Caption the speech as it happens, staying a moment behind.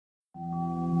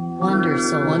Wonder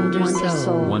Soul. Wonder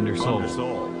Soul. Wonder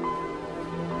Soul.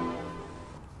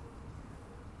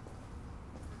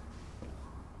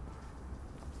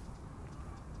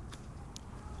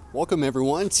 Welcome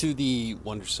everyone to the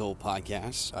Wonder Soul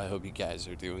podcast. I hope you guys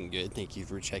are doing good. Thank you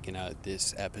for checking out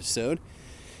this episode.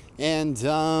 And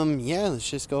let's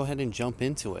just go ahead and jump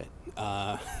into it.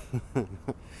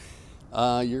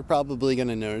 You're probably going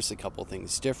to notice a couple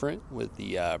things different with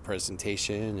the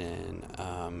presentation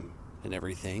and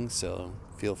everything. So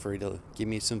feel free to give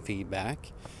me some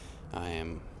feedback. I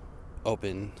am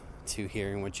open to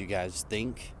hearing what you guys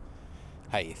think,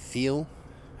 how you feel,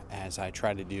 as I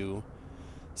try to do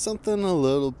something a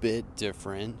little bit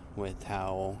different with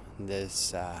how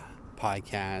this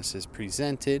podcast is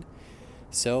presented.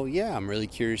 So yeah, I'm really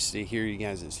curious to hear you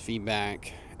guys'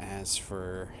 feedback as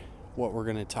for what we're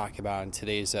going to talk about in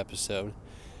today's episode.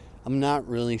 I'm not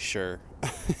really sure.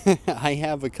 I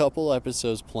have a couple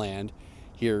episodes planned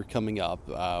here coming up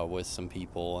with some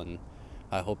people, and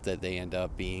I hope that they end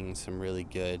up being some really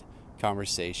good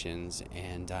conversations,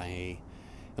 and I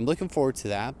am looking forward to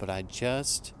that. But I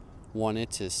just wanted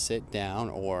to sit down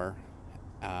or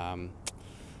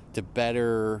to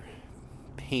better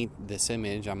paint this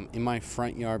image. I'm in my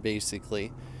front yard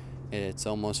basically. It's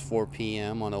almost 4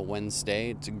 p.m. on a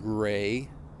Wednesday. It's gray.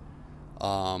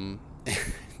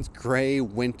 It's gray,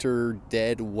 winter,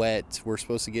 dead, wet. We're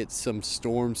supposed to get some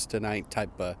storms tonight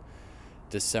type of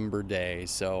December day.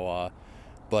 So,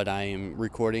 but I am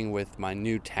recording with my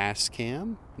new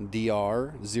Tascam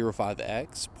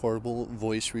DR05X portable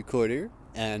voice recorder.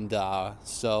 And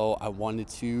so I wanted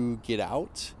to get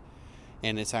out.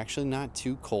 And it's actually not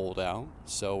too cold out.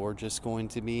 So we're just going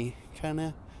to be kind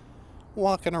of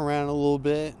walking around a little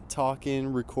bit,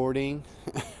 talking, recording.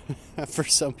 For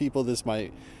some people, this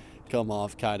might come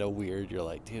off kind of weird. You're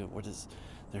like, dude,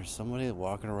 there's somebody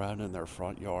walking around in their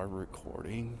front yard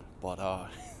recording? But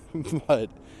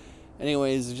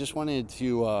anyways, I just wanted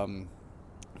to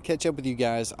catch up with you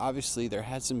guys. Obviously, there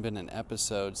hasn't been an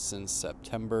episode since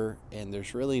September, and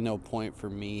there's really no point for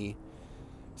me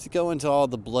to go into all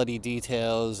the bloody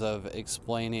details of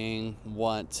explaining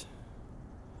what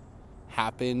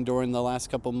happened during the last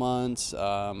couple months.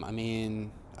 I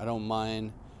don't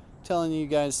mind telling you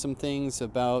guys some things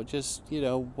about just,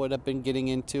 what I've been getting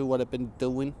into, what I've been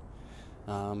doing.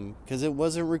 Because it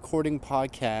wasn't recording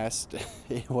podcast.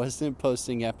 It wasn't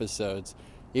posting episodes.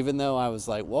 Even though I was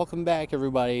like, welcome back,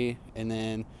 everybody. And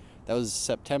then that was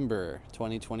September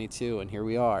 2022. And here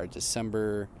we are,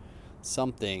 December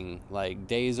something, like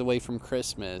days away from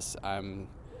Christmas. I'm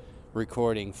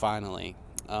recording finally.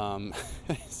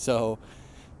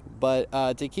 But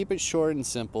to keep it short and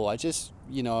simple, I just,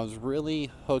 I was really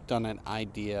hooked on an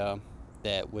idea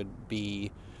that would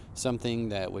be something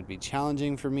that would be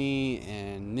challenging for me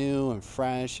and new and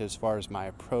fresh as far as my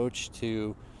approach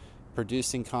to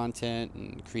producing content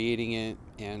and creating it.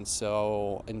 And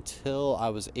so until I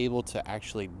was able to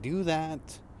actually do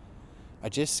that, I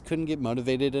just couldn't get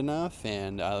motivated enough.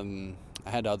 And I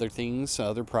had other things,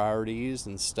 other priorities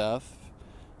and stuff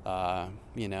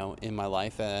in my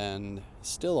life, and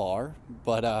still are,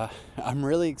 but I'm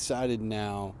really excited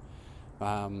now,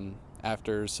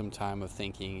 after some time of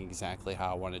thinking exactly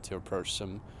how I wanted to approach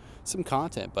some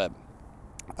content. But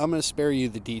I'm going to spare you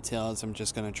the details. I'm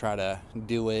just going to try to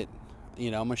do it.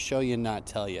 I'm going to show you and not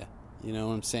tell you. You know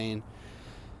what I'm saying?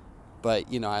 But,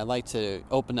 I like to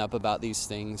open up about these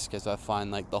things because I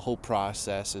find like the whole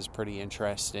process is pretty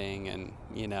interesting. And,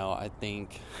 I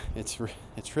think it's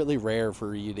really rare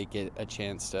for you to get a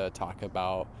chance to talk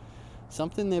about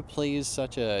something that plays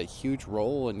such a huge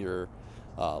role in your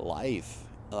life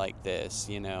like this.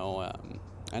 I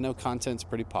know content's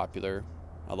pretty popular.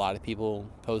 A lot of people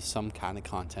post some kind of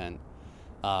content.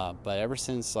 But ever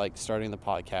since like starting the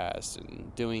podcast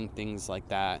and doing things like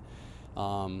that,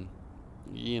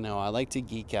 I like to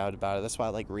geek out about it. That's why I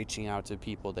like reaching out to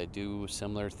people that do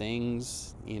similar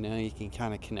things. You can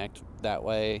kind of connect that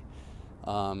way,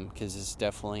 because it's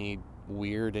definitely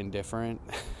weird and different.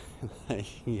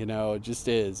 It just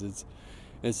is.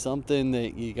 It's something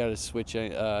that you got to switch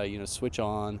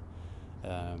on,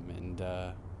 and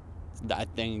I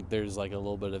think there's like a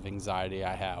little bit of anxiety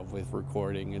I have with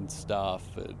recording and stuff.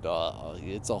 And,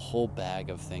 it's a whole bag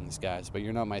of things, guys. But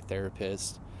you're not my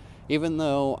therapist. Even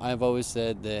though I've always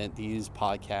said that these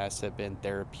podcasts have been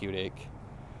therapeutic,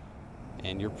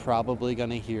 and you're probably going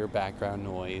to hear background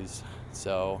noise.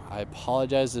 So I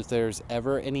apologize if there's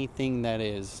ever anything that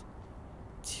is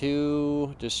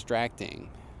too distracting,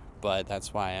 but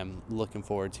that's why I'm looking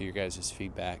forward to your guys'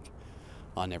 feedback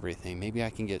on everything. Maybe I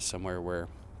can get somewhere where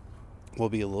we'll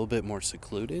be a little bit more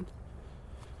secluded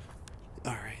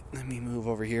All right, let me move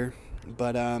over here.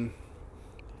 But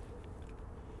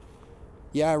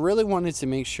yeah, I really wanted to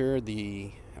make sure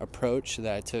the approach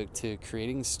that I took to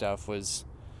creating stuff was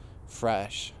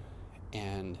fresh,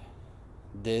 and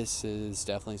this is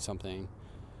definitely something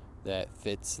that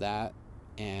fits that,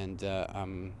 and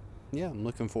I'm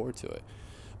looking forward to it.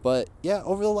 But yeah,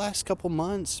 over the last couple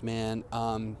months, man,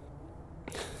 I've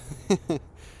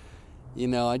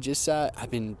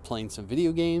been playing some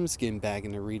video games, getting back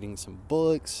into reading some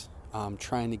books,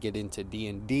 trying to get into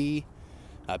D&D.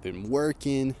 I've been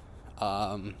working,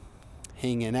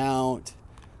 hanging out,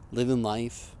 living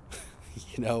life,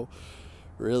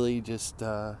 really just,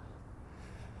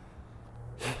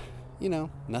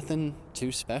 nothing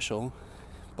too special.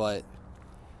 But,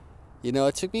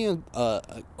 it took me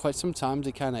quite some time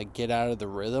to kind of get out of the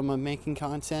rhythm of making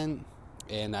content.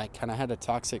 And I kind of had a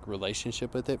toxic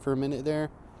relationship with it for a minute there.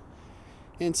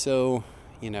 And so,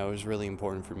 it was really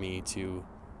important for me to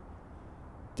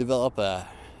develop a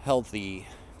healthy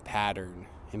pattern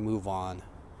and move on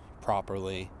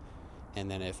properly.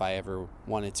 And then if I ever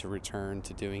wanted to return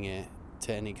to doing it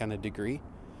to any kind of degree,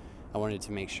 I wanted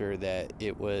to make sure that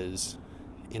it was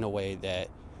in a way that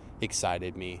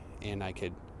excited me and I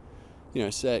could,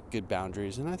 set good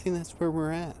boundaries. And I think that's where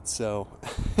we're at. So,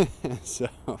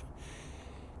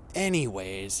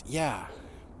 anyways, yeah.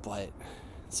 But,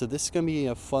 so this is going to be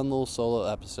a fun little solo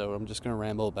episode. I'm just going to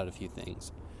ramble about a few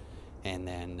things. And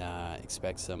then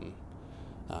expect some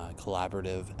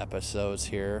collaborative episodes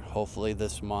here, hopefully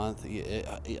this month.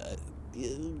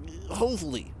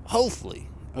 Hopefully.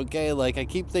 Okay, like I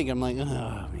keep thinking, I'm like,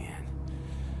 oh man,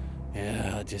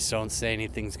 yeah, just don't say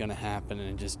anything's gonna happen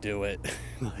and just do it.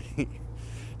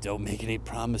 Don't make any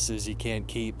promises you can't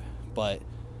keep. But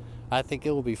I think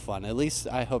it will be fun. At least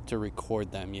I hope to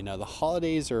record them. The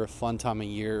holidays are a fun time of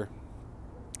year.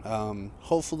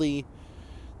 Hopefully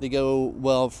they go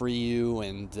well for you,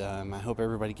 and I hope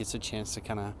everybody gets a chance to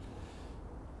kind of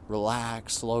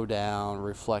relax, slow down,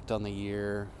 reflect on the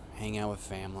year, hang out with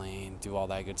family, and do all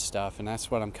that good stuff. And that's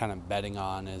what I'm kind of betting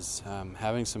on, is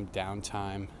having some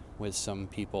downtime with some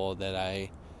people that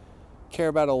I care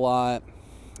about a lot,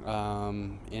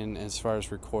 and as far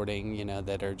as recording,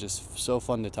 that are just so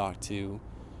fun to talk to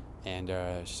and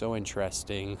so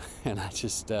interesting. And I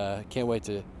just can't wait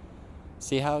to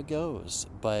see how it goes.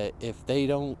 But if they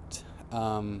don't,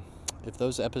 if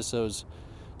those episodes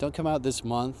don't come out this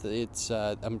month, it's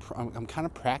I'm kind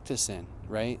of practicing,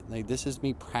 right? Like, this is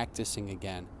me practicing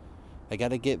again. I got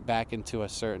to get back into a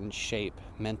certain shape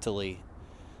mentally,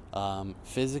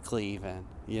 physically even,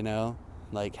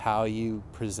 like how you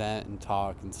present and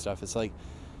talk and stuff. It's like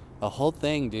a whole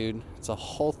thing, dude. It's a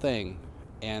whole thing.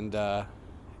 And so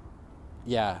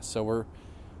we're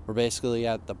basically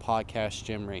at the podcast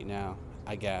gym right now,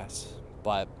 I guess.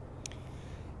 But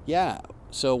yeah,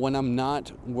 so when I'm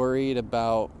not worried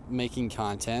about making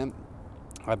content,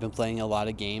 I've been playing a lot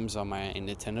of games on my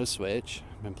Nintendo Switch.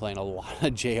 I've been playing a lot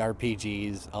of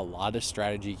JRPGs, a lot of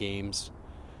strategy games,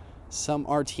 some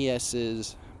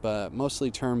RTSs, but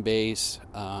mostly turn-based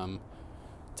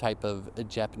type of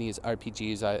Japanese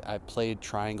RPGs. I played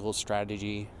Triangle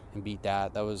Strategy and beat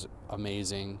that. That was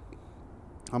amazing.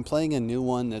 I'm playing a new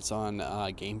one that's on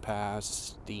Game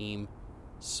Pass, Steam,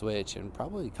 Switch, and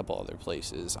probably a couple other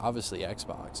places. Obviously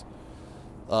Xbox.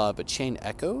 But Chain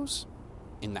Echoes,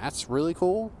 and that's really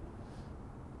cool.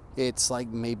 It's like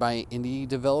made by an indie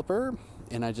developer,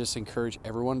 and I just encourage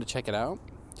everyone to check it out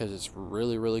because it's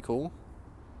really, really cool.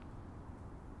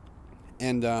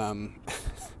 And I'm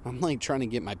like trying to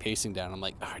get my pacing down. I'm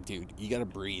like, dude, you gotta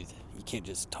breathe. You can't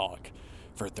just talk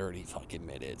for 30 fucking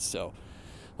minutes. So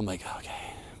I'm like,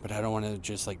 okay, but I don't want to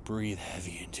just like breathe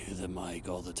heavy into the mic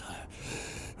all the time.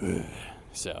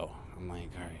 So I'm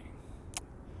like, all right.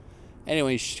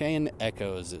 Anyway, Chain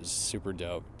Echoes is super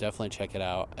dope. Definitely check it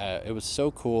out. It was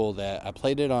so cool that I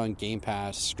played it on Game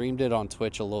Pass, streamed it on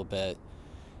Twitch a little bit,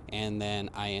 and then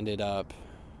I ended up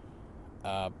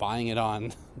buying it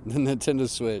on the Nintendo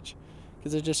Switch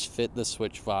because it just fit the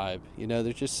Switch vibe.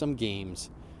 There's just some games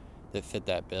that fit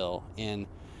that bill, and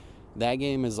that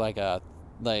game is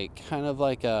kind of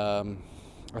like a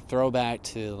throwback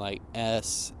to like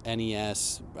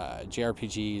SNES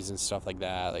JRPGs and stuff like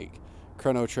that, like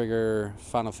Chrono Trigger,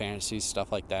 Final Fantasy,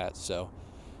 stuff like that. So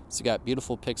it's got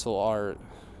beautiful pixel art,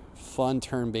 fun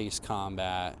turn-based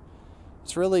combat.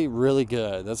 It's really, really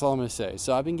good. That's all I'm going to say.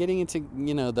 So I've been getting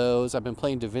into, those. I've been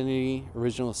playing Divinity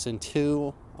Original Sin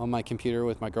 2 on my computer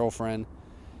with my girlfriend.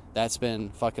 That's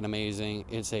been fucking amazing.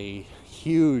 It's a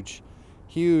huge,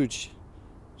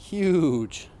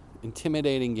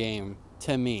 intimidating game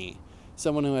to me.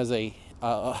 Someone who has a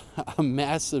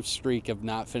massive streak of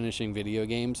not finishing video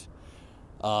games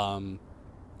But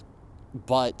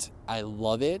I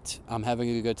love it. I'm having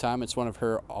a good time. It's one of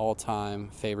her all-time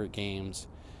favorite games.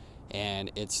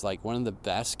 And it's like one of the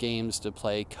best games to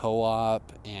play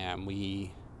co-op. And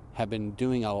we have been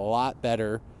doing a lot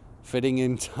better fitting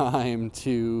in time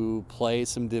to play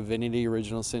some Divinity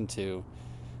Original Sin 2.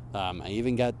 I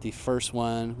even got the first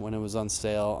one when it was on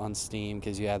sale on Steam,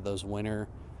 because you had those winter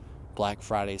Black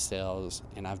Friday sales,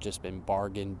 and I've just been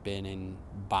bargain binning,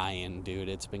 buying, dude.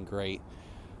 It's been great.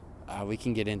 We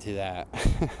can get into that.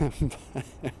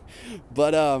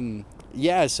 But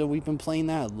yeah, so we've been playing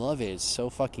that. I love it. It's so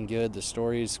fucking good. The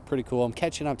story is pretty cool. I'm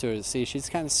catching up to her. See, she's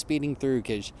kind of speeding through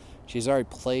because she's already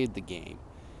played the game,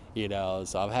 you know.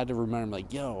 So I've had to remember,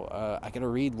 like, yo, I gotta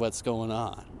read what's going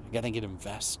on. I gotta get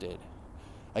invested.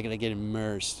 I gotta get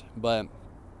immersed. But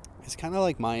it's kind of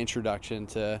like my introduction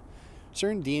to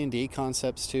certain D&D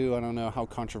concepts too. I don't know how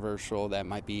controversial that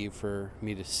might be for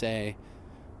me to say,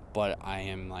 but I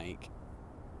am like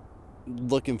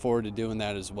looking forward to doing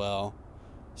that as well.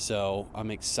 So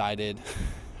I'm excited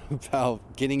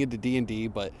about getting into D&D,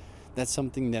 but that's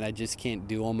something that I just can't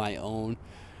do on my own.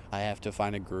 I have to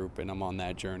find a group, and I'm on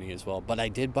that journey as well. But I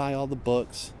did buy all the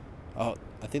books. Oh,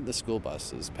 I think the school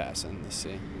bus is passing. Let's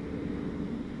see.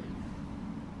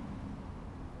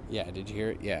 Yeah, did you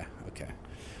hear it? Yeah, okay.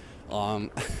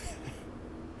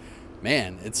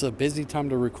 Man, it's a busy time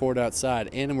to record outside,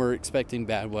 and we're expecting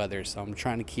bad weather, so I'm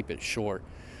trying to keep it short.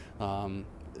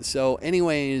 So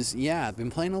anyways, yeah, I've been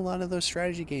playing a lot of those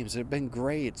strategy games. They've been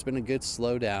great. It's been a good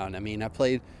slowdown. I mean, I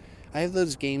have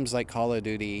those games like Call of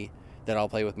Duty that I'll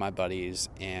play with my buddies,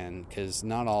 and because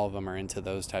not all of them are into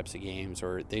those types of games,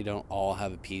 or they don't all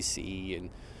have a PC,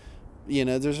 and, you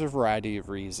know, there's a variety of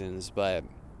reasons, but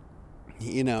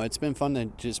you know, it's been fun to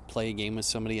just play a game with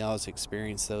somebody else,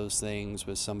 experience those things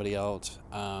with somebody else.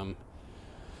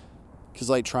 Because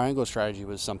like Triangle Strategy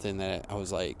was something that I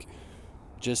was like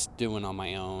just doing on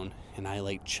my own, and I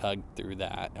like chugged through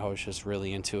that. I was just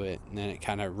really into it, and then it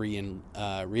kind of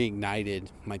reignited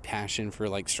my passion for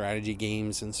like strategy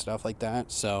games and stuff like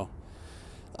that. So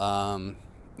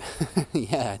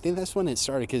yeah, I think that's when it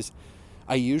started, because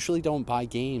I usually don't buy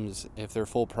games if they're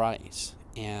full price.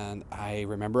 And I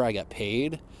remember I got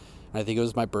paid, and I think it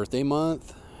was my birthday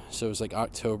month, so it was like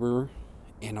October,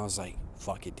 and I was like,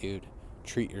 fuck it, dude,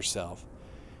 treat yourself.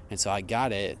 And so I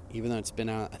got it, even though it's been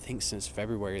out, I think, since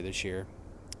February this year,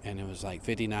 and it was like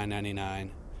 $59.99.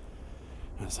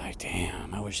 I was like,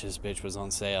 damn, I wish this bitch was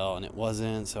on sale, and it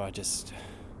wasn't, so I just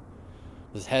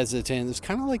was hesitant. It's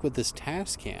kind of like with this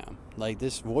Tascam, like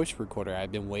this voice recorder.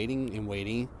 I've been waiting and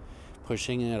waiting,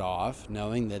 pushing it off,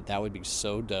 knowing that would be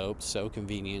so dope, so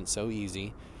convenient, so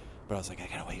easy. But I was like, I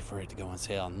gotta wait for it to go on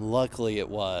sale. And luckily it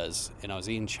was. And I was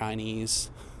eating Chinese.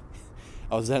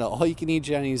 I was at an all-you-can-eat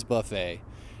Chinese buffet.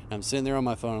 And I'm sitting there on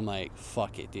my phone. I'm like,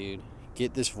 fuck it, dude.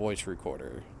 Get this voice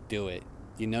recorder. Do it.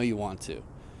 You know you want to.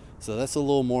 So that's a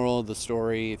little moral of the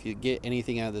story. If you get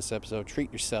anything out of this episode,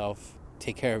 treat yourself.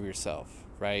 Take care of yourself,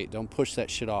 right? Don't push that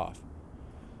shit off.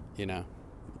 You know,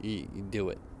 you do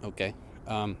it, okay?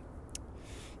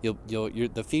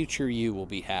 The future you will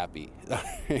be happy.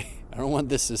 I don't want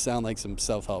this to sound like some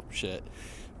self-help shit,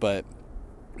 but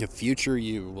the future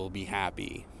you will be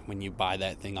happy when you buy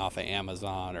that thing off of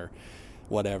Amazon or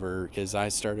whatever, because I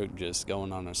started just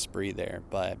going on a spree there.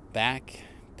 But back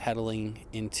pedaling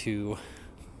into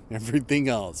everything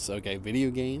else. Okay, video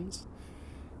games,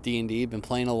 D&D, been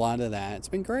playing a lot of that. It's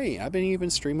been great. I've been even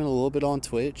streaming a little bit on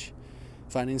Twitch,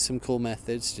 finding some cool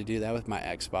methods to do that with my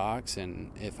Xbox,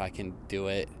 and if I can do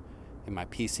it and my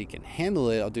PC can handle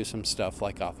it, I'll do some stuff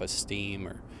like off of Steam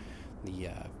or the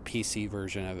PC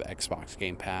version of Xbox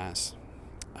Game Pass.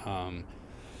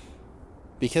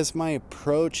 Because my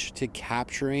approach to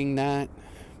capturing that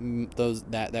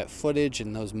footage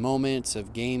and those moments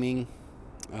of gaming,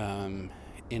 and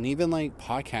even like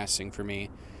podcasting for me,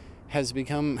 has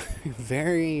become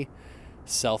very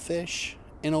selfish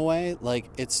in a way. Like,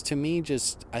 it's, to me,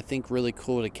 just, I think, really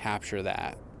cool to capture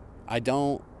that. I'm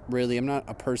not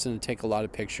a person to take a lot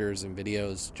of pictures and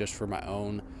videos just for my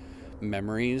own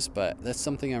memories, but that's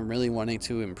something I'm really wanting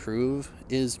to improve,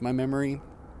 is my memory.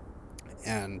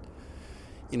 And,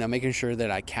 you know, making sure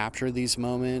that I capture these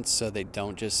moments so they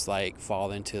don't just like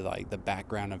fall into like the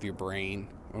background of your brain,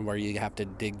 where you have to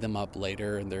dig them up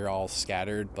later and they're all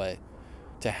scattered. But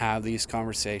to have these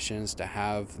conversations, to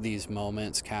have these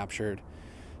moments captured,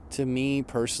 to me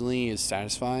personally is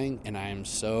satisfying, and I am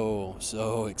so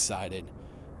excited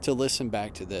to listen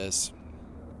back to this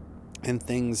and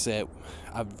things that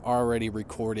I've already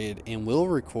recorded and will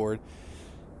record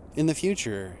in the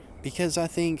future, because I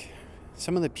think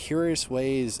some of the purest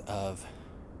ways of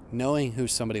knowing who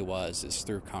somebody was is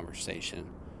through conversation,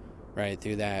 right?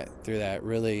 Through that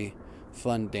really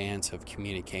fun dance of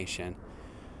communication.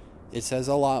 It says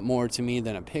a lot more to me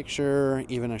than a picture,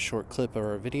 even a short clip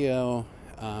or a video.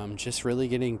 Just really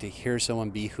getting to hear someone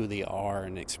be who they are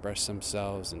and express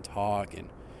themselves and talk. And,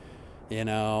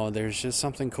 there's just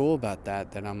something cool about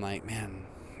that I'm like, man,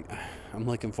 I'm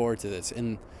looking forward to this.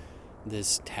 And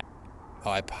this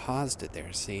I paused it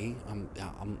there. See,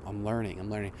 I'm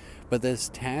learning. But this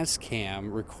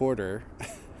Tascam recorder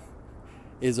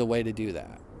is a way to do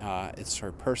that. It's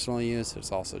for personal use.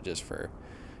 It's also just for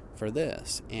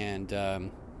this, and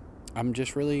I'm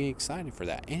just really excited for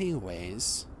that.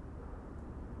 Anyways,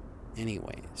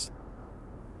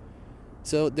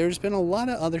 so there's been a lot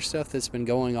of other stuff that's been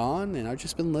going on, and I've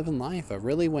just been living life. I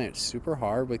really went super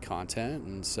hard with content,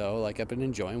 and so I've been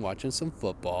enjoying watching some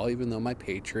football, even though my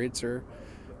Patriots are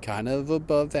kind of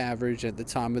above average at the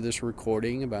time of this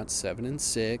recording, about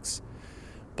 7-6.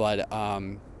 But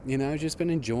I've just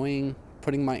been enjoying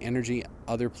putting my energy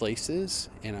other places,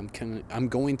 and I'm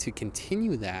going to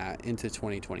continue that into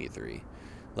 2023.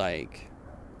 I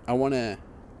want to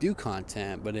do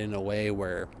content, but in a way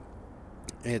where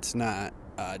it's not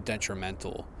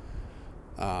detrimental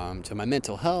to my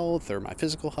mental health or my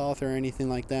physical health or anything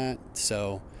like that.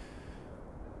 So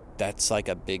that's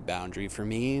a big boundary for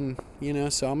me, and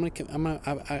so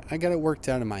I got it worked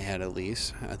out in my head, at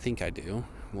least. I think I do.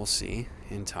 We'll see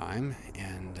in time.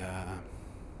 And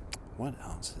what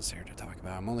else is there to talk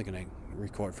about? I'm only going to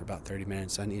record for about 30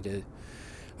 minutes. I needed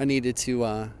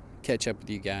to catch up with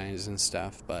you guys and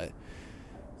stuff, but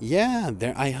yeah,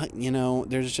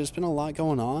 there's just been a lot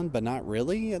going on, but not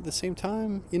really at the same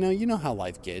time. You know how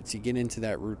life gets. You get into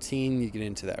that routine, you get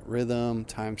into that rhythm,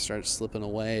 time starts slipping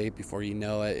away. Before you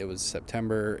know it, it was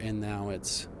September, and now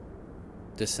it's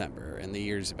December, and the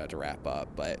year's about to wrap up.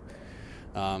 But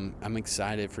I'm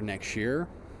excited for next year.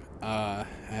 I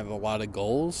have a lot of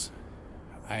goals.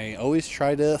 I always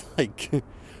try to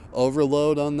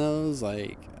overload on those,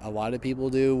 like a lot of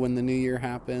people do when the new year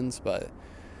happens, but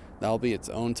that'll be its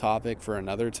own topic for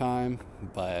another time.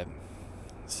 But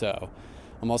so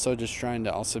I'm also just trying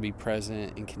to also be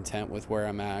present and content with where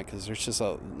I'm at, because there's just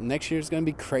next year's going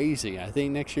to be crazy. I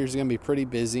think next year's going to be pretty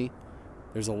busy.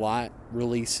 There's a lot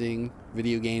releasing,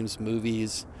 video games,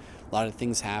 movies, a lot of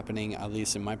things happening, at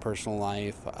least in my personal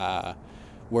life.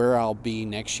 Where I'll be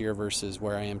next year versus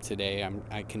where I am today,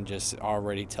 I can just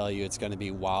already tell you it's going to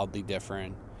be wildly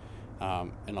different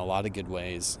in a lot of good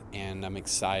ways, and I'm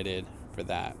excited for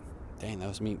that. Dang, that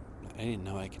was me. I didn't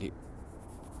know I could eat.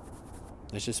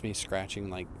 That's just me scratching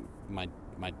my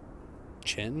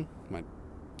chin.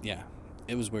 Yeah,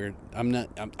 it was weird.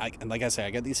 Like I say,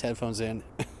 I got these headphones in.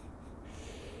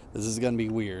 This is gonna be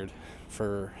weird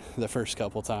for the first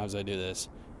couple times I do this,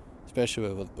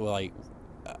 especially with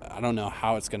I don't know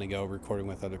how it's gonna go recording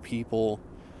with other people.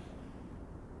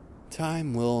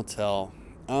 Time will tell.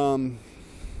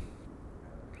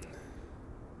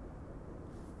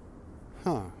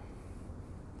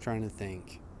 Trying to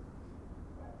think.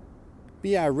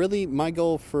 But yeah, really, my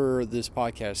goal for this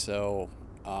podcast, though,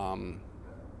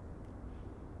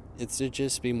 it's to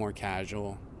just be more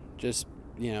casual, just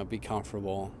be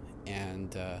comfortable,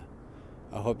 and I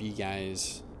hope you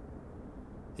guys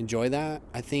enjoy that.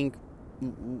 I think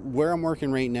where I'm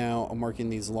working right now, I'm working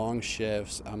these long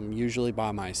shifts. I'm usually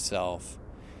by myself,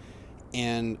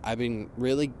 and I've been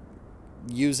really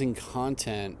using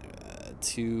content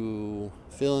to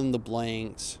fill in the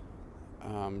blanks,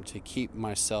 to keep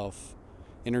myself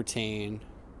entertained,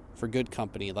 for good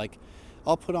company.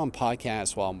 I'll put on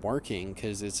podcasts while I'm working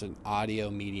because it's an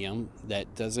audio medium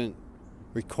that doesn't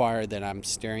require that I'm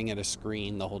staring at a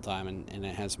screen the whole time, and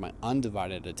it has my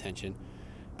undivided attention.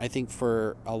 I think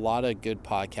for a lot of good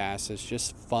podcasts, it's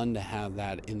just fun to have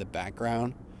that in the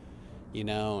background,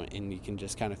 and you can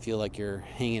just kind of feel like you're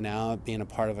hanging out, being a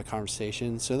part of a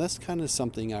conversation. So that's kind of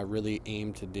something I really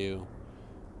aim to do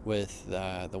with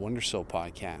the Wonder Soul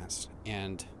podcast.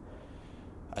 And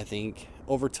I think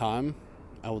over time,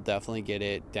 I will definitely get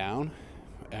it down.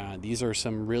 These are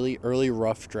some really early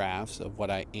rough drafts of what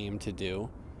I aim to do,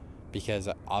 because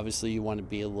obviously you want to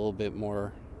be a little bit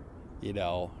more,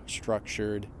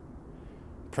 structured,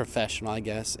 professional, I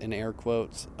guess, in air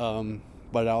quotes.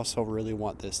 But I also really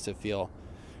want this to feel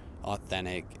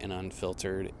authentic and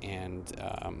unfiltered, and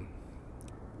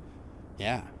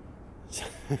yeah.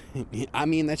 I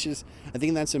mean, I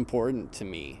think that's important to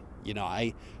me.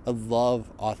 I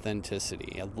love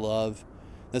authenticity.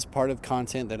 That's part of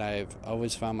content that I've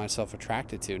always found myself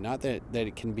attracted to. Not that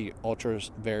it can be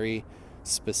very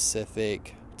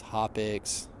specific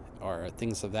topics or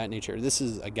things of that nature. This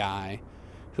is a guy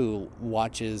who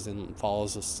watches and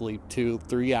falls asleep to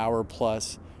 3-hour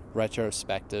plus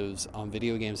retrospectives on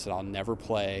video games that I'll never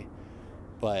play,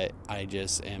 but I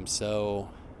just am so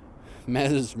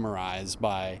mesmerized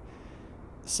by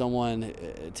someone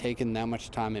taking that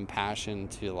much time and passion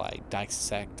to like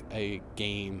dissect a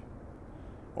game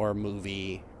or a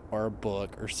movie or a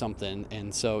book or something.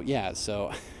 And so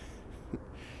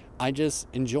I just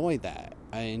enjoy that.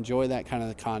 I enjoy that kind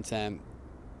of content.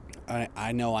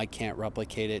 I know I can't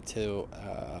replicate it to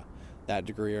that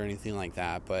degree or anything like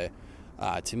that, but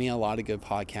to me, a lot of good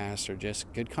podcasts are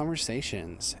just good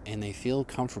conversations, and they feel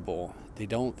comfortable. They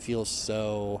don't feel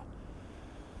so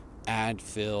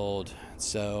ad-filled,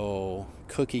 so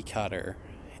cookie cutter,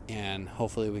 and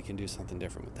hopefully we can do something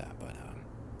different with that. But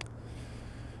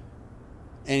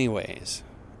anyways,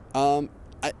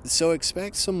 so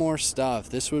expect some more stuff.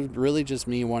 This was really just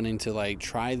me wanting to like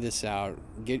try this out,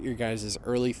 get your guys'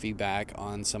 early feedback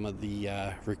on some of the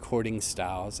recording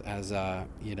styles, as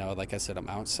like I said, I'm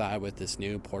outside with this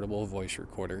new portable voice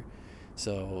recorder.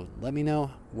 So let me know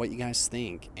what you guys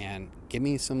think, and give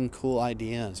me some cool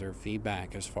ideas or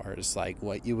feedback as far as like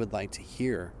what you would like to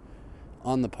hear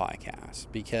on the podcast,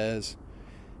 because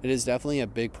it is definitely a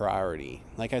big priority.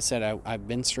 Like I said, I've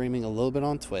been streaming a little bit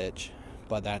on Twitch,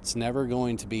 but that's never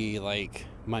going to be like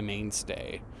my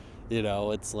mainstay.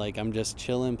 It's like I'm just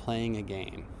chilling playing a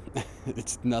game.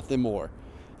 It's nothing more.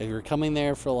 If you're coming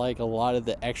there for like a lot of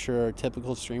the extra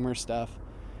typical streamer stuff,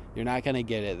 you're not going to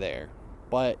get it there.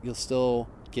 But you'll still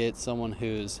get someone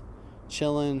who's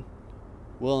chilling,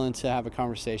 willing to have a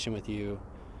conversation with you.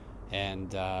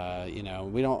 And,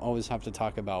 we don't always have to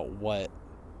talk about what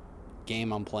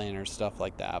game I'm playing or stuff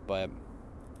like that. But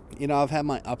I've had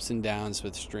my ups and downs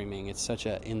with streaming. It's such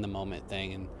a in the moment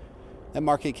thing, and that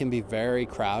market can be very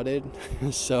crowded.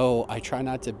 So I try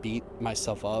not to beat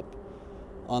myself up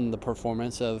on the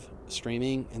performance of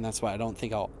streaming, and that's why I don't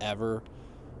think I'll ever.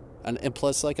 And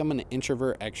plus, like, I'm an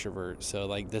introvert extrovert, so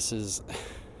like this is,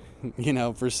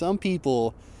 for some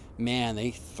people, man, they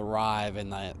thrive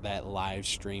in that live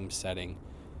stream setting.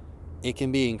 It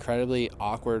can be incredibly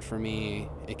awkward for me.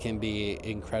 It can be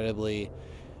incredibly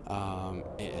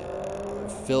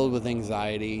filled with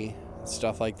anxiety,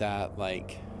 stuff like that.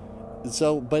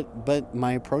 But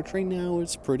my approach right now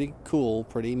is pretty cool,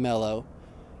 pretty mellow,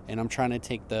 and I'm trying to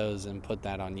take those and put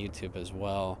that on YouTube as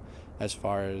well, as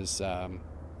far as the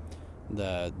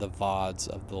VODs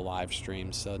of the live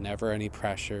streams. So never any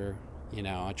pressure.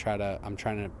 I'm trying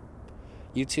to.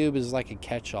 YouTube is like a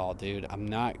catch-all, dude. I'm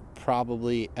not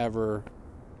going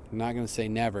to say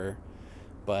never,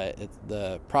 but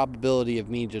the probability of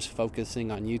me just focusing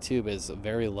on YouTube is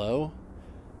very low,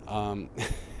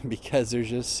 because there's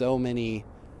just so many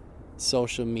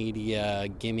social media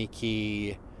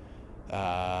gimmicky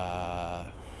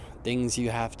things you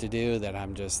have to do that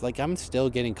I'm just like, I'm still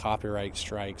getting copyright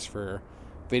strikes for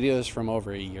videos from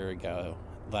over a year ago.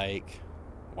 Like,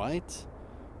 what?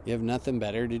 You have nothing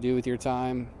better to do with your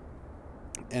time?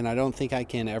 And I don't think I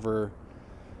can ever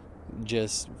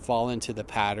just fall into the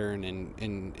pattern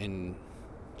and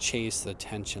chase the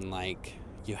attention like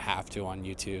you have to on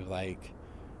YouTube. Like,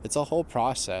 it's a whole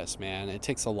process, man. It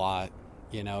takes a lot,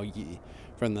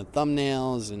 from the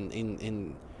thumbnails,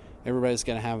 and everybody's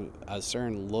gonna have a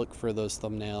certain look for those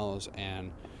thumbnails.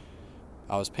 And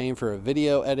I was paying for a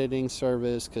video editing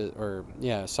service,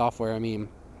 software,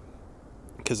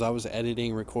 because I was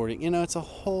editing, recording. It's a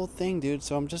whole thing, dude.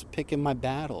 So I'm just picking my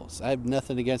battles. I have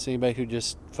nothing against anybody who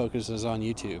just focuses on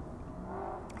YouTube.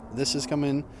 This is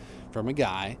coming from a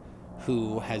guy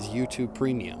who has YouTube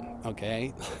Premium,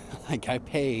 okay? Like, I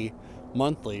pay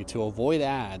monthly to avoid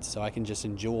ads so I can just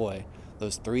enjoy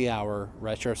those 3-hour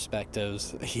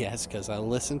retrospectives. Yes, because I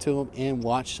listen to them and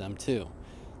watch them too.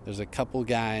 There's a couple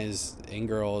guys and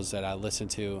girls that I listen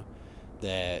to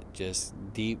that just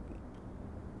deep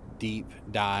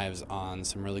dives on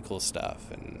some really cool stuff.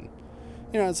 And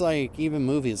it's like even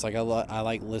movies. Like, I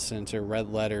like listening to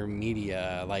Red Letter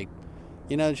Media. Like,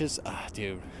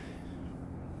 dude,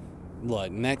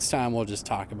 look, next time we'll just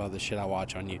talk about the shit I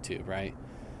watch on YouTube, right?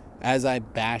 As I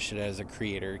bash it as a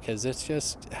creator, because it's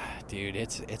just, dude,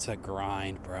 it's a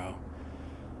grind, bro.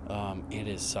 It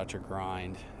is such a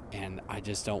grind, and I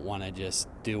just don't want to just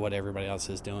do what everybody else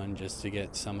is doing just to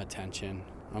get some attention.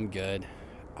 I'm good.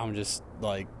 I'm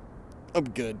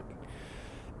good.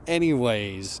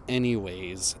 Anyways,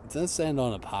 let's end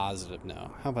on a positive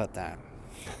note. How about that?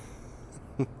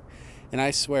 And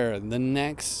I swear, the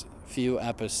next few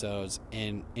episodes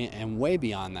and way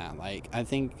beyond that, like, I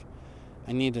think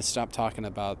I need to stop talking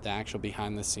about the actual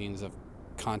behind the scenes of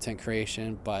content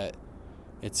creation, but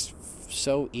it's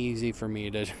so easy for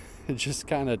me to just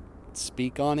kind of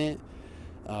speak on it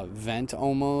vent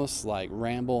almost, like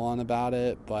ramble on about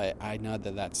it, but I know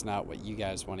that that's not what you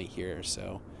guys want to hear,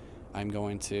 so I'm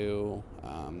going to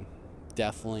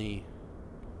definitely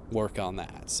work on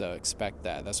that, so expect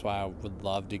that. That's why I would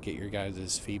love to get your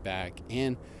guys' feedback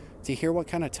and to hear what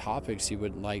kind of topics you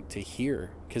would like to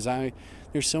hear, because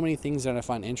there's so many things that I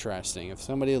find interesting. If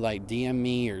somebody like DM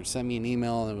me or send me an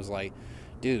email and it was like,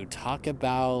 dude, talk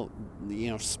about,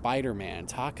 Spider-Man,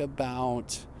 talk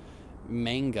about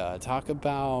manga, talk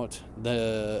about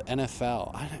the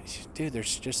NFL. Dude,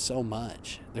 there's just so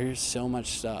much. There's so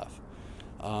much stuff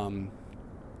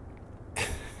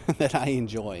that I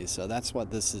enjoy. So that's what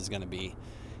this is going to be.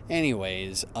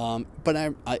 Anyways, but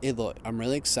I'm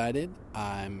really excited.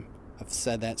 I've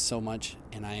said that so much,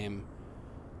 and I am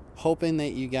hoping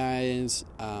that you guys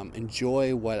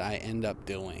enjoy what I end up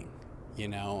doing,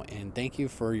 and thank you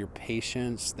for your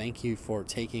patience. Thank you for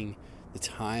taking the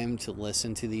time to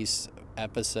listen to these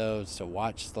episodes, to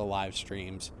watch the live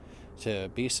streams, to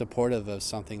be supportive of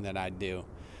something that I do.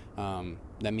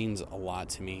 That means a lot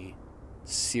to me.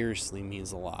 Seriously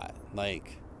means a lot.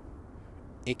 Like,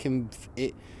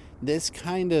 this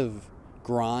kind of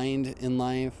grind in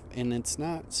life, and it's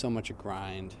not so much a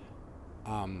grind,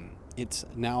 it's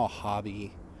now a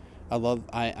hobby.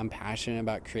 I'm passionate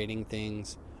about creating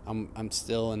things. I'm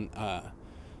still in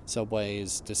some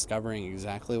ways discovering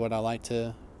exactly what I like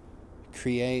to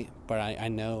create, but I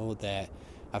know that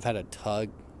I've had a tug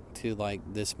to like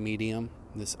this medium,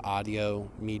 this audio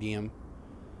medium.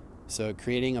 So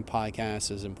creating a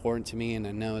podcast is important to me, and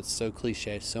I know it's so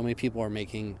cliche. So many people are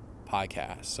making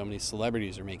podcasts. So many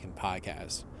celebrities are making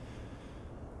podcasts.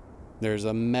 There's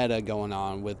a meta going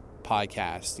on with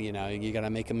podcasts. You got to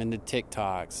make them into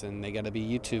TikToks, and they got to be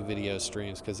YouTube video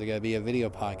streams because they got to be a video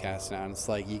podcast now. And it's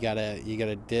like you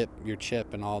gotta dip your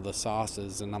chip in all the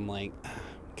sauces. And I'm like,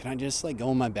 can I just like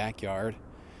go in my backyard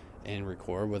and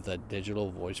record with a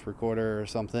digital voice recorder or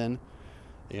something?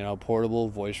 Portable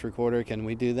voice recorder. Can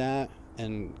we do that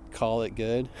and call it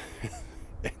good?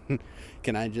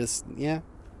 Can I just,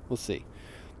 we'll see.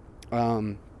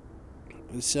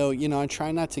 So, I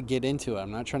try not to get into it.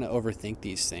 I'm not trying to overthink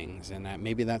these things, and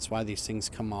maybe that's why these things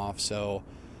come off so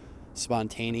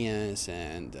spontaneous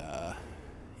and,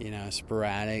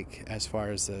 sporadic as far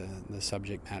as the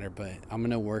subject matter, but I'm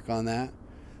going to work on that.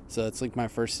 So it's like my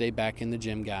first day back in the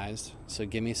gym, guys. So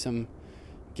cut me some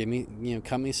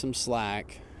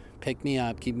slack, pick me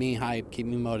up, keep me hyped, keep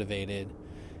me motivated,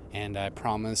 and I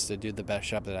promise to do the best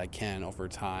job that I can over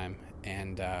time,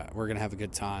 and we're going to have a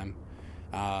good time.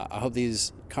 I hope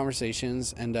these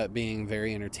conversations end up being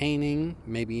very entertaining,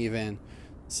 maybe even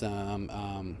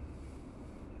some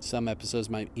episodes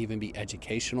might even be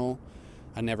educational.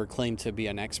 I never claim to be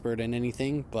an expert in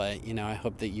anything, but, I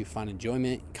hope that you find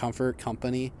enjoyment, comfort,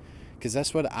 company, because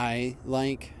that's what I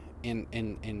like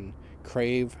and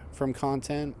crave from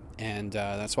content, and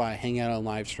that's why I hang out on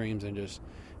live streams and just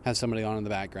have somebody on in the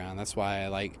background. That's why I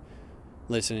like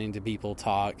listening to people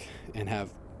talk and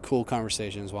have cool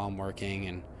conversations while I'm working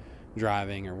and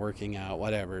driving or working out,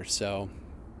 whatever. So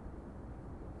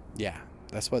yeah,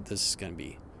 that's what this is going to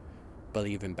be, but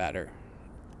even better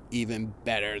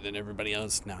than everybody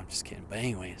else. No, I'm just kidding. But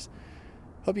anyways,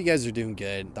 hope you guys are doing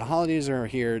good. The holidays are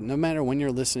here. No matter when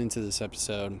you're listening to this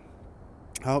episode,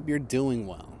 I hope you're doing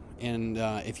well. And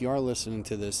if you are listening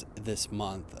to this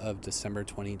month of December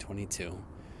 2022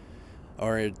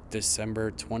 or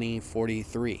December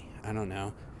 2043, I don't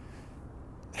know.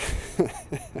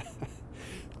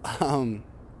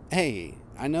 Hey,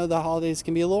 I know the holidays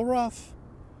can be a little rough,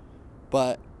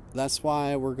 but that's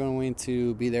why we're going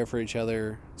to be there for each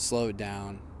other, slow it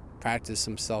down, practice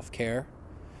some self-care,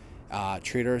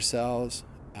 treat ourselves.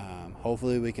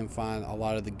 Hopefully we can find a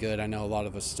lot of the good. I know a lot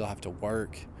of us still have to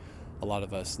work.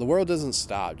 The world doesn't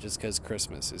stop just because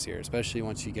Christmas is here, especially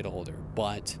once you get older,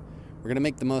 but we're going to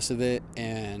make the most of it,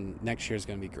 and next year is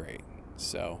going to be great.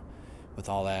 So with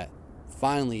all that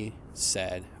finally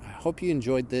said, I hope you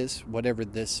enjoyed this, whatever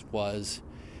this was,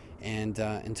 and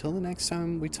until the next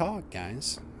time we talk,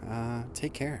 guys,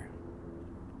 take care.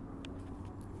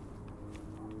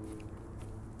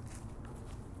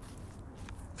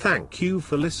 Thank you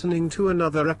for listening to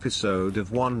another episode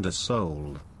of Wonder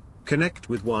Soul. Connect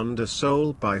with Wonder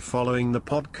Soul by following the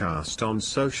podcast on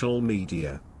social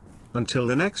media. Until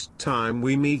the next time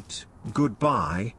we meet, goodbye.